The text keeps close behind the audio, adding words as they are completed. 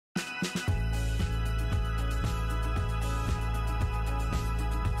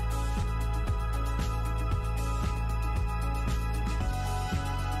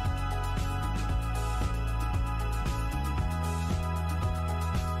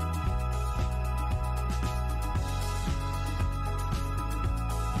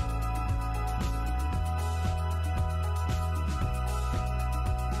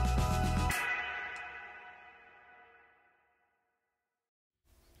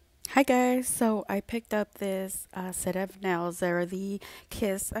Hi guys, so I picked up this set of nails. They're the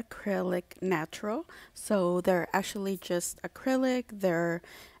Kiss Acrylic Natural. So they're actually just acrylic.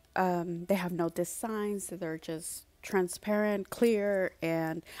 They have no designs. They're just transparent, clear,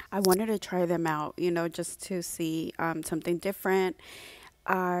 and I wanted to try them out, just to see something different.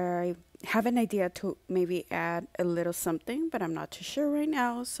 I have an idea to maybe add a little something, but I'm not too sure right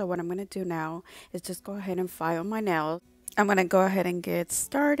now. So what I'm going to do now is just go ahead and file my nails. I'm going to go ahead and get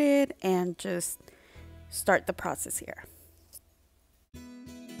started and just start the process here.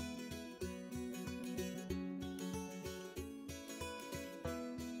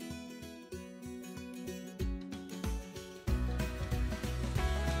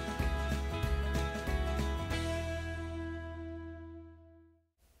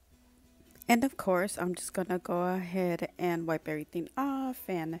 And of course, I'm just gonna go ahead and wipe everything off.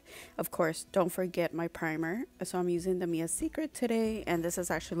 And of course, don't forget my primer. So I'm using the Mia Secret today, and this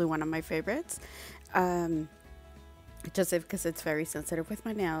is actually one of my favorites. Um, just because it's very sensitive with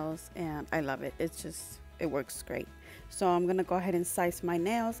my nails, and I love it. It works great. So I'm gonna go ahead and size my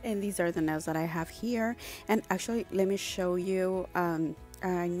nails, and these are the nails that I have here. And actually, let me show you.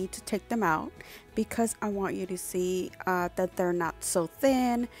 I need to take them out because I want you to see that they're not so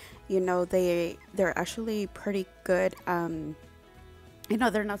thin. They're actually pretty good.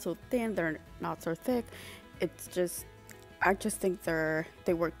 They're not so thin, they're not so thick. It's just I just think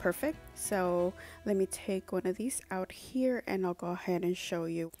they work perfect. So let me take one of these out here and I'll go ahead and show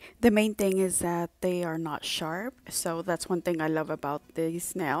you. The main thing is that they are not sharp. So that's one thing I love about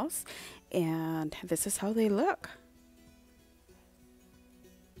these nails. And this is how they look.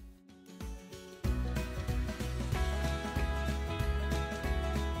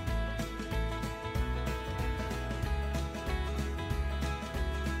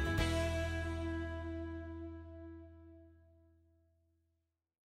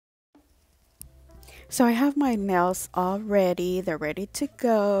 So I have my nails all ready. They're ready to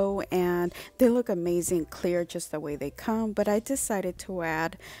go and they look amazing clear just the way they come. But I decided to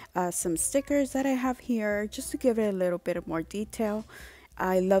add some stickers that I have here just to give it a little bit of more detail.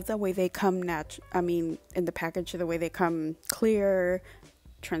 I love the way they come in the package, the way they come clear,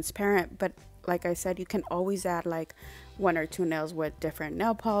 transparent. But like I said, you can always add like one or two nails with different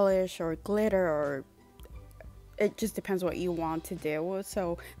nail polish or glitter, or it just depends what you want to do.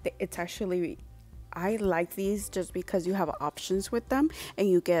 So it's actually, I like these just because you have options with them and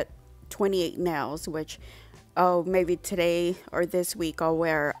you get 28 nails, which, oh, maybe today or this week I'll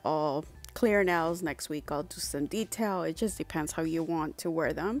wear all clear nails. Next week I'll do some detail. It just depends how you want to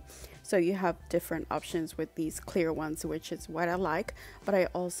wear them. So you have different options with these clear ones, which is what I like. But I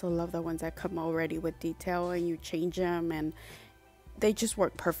also love the ones that come already with detail and you change them and they just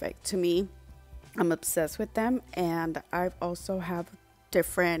work perfect to me. I'm obsessed with them, and I also have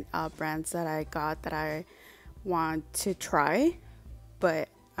different brands that I got that I want to try, but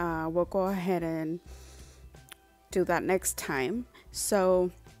we'll go ahead and do that next time.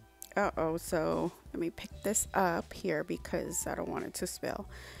 So so let me pick this up here because I don't want it to spill.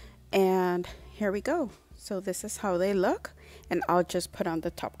 And here we go. So this is how they look, and I'll just put on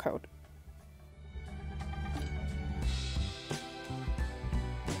the top coat.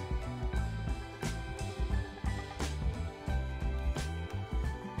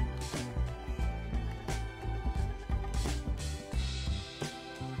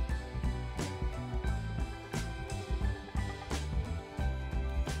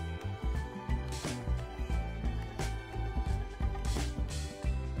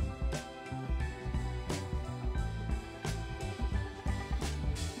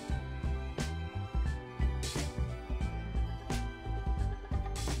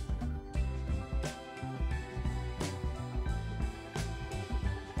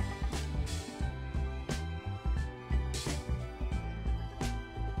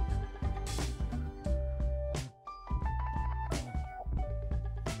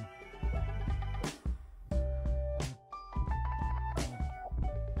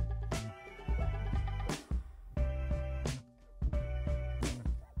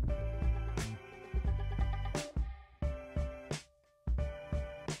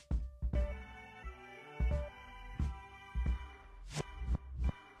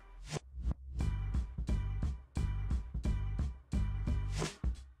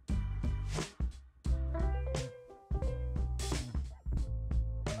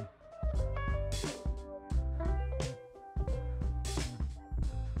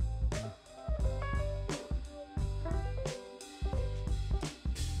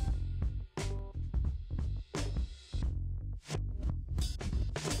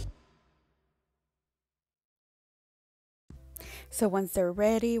 So once they're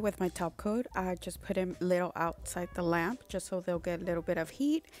ready with my top coat, I just put them a little outside the lamp just so they'll get a little bit of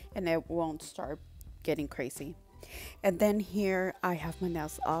heat and it won't start getting crazy. And then here I have my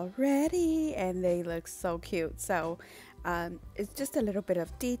nails all ready and they look so cute. So it's just a little bit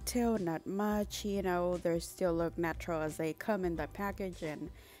of detail, not much, you know, they still look natural as they come in the package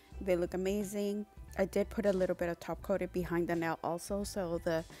and they look amazing. I did put a little bit of top coated behind the nail also, so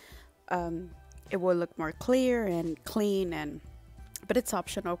the it will look more clear and clean, and but it's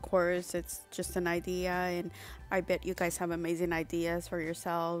optional, of course. It's just an idea, and I bet you guys have amazing ideas for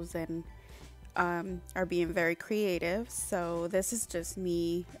yourselves and are being very creative. So this is just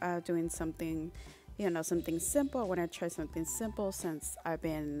me doing something, you know, something simple. I want to try something simple since I've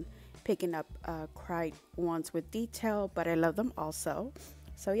been picking up quite ones with detail, but I love them also.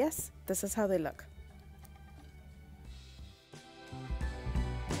 So yes, this is how they look.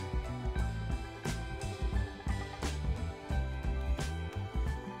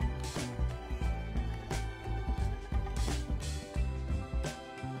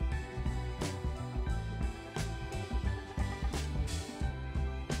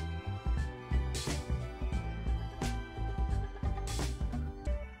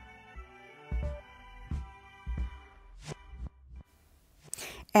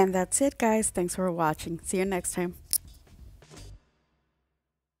 And that's it, guys. Thanks for watching. See you next time.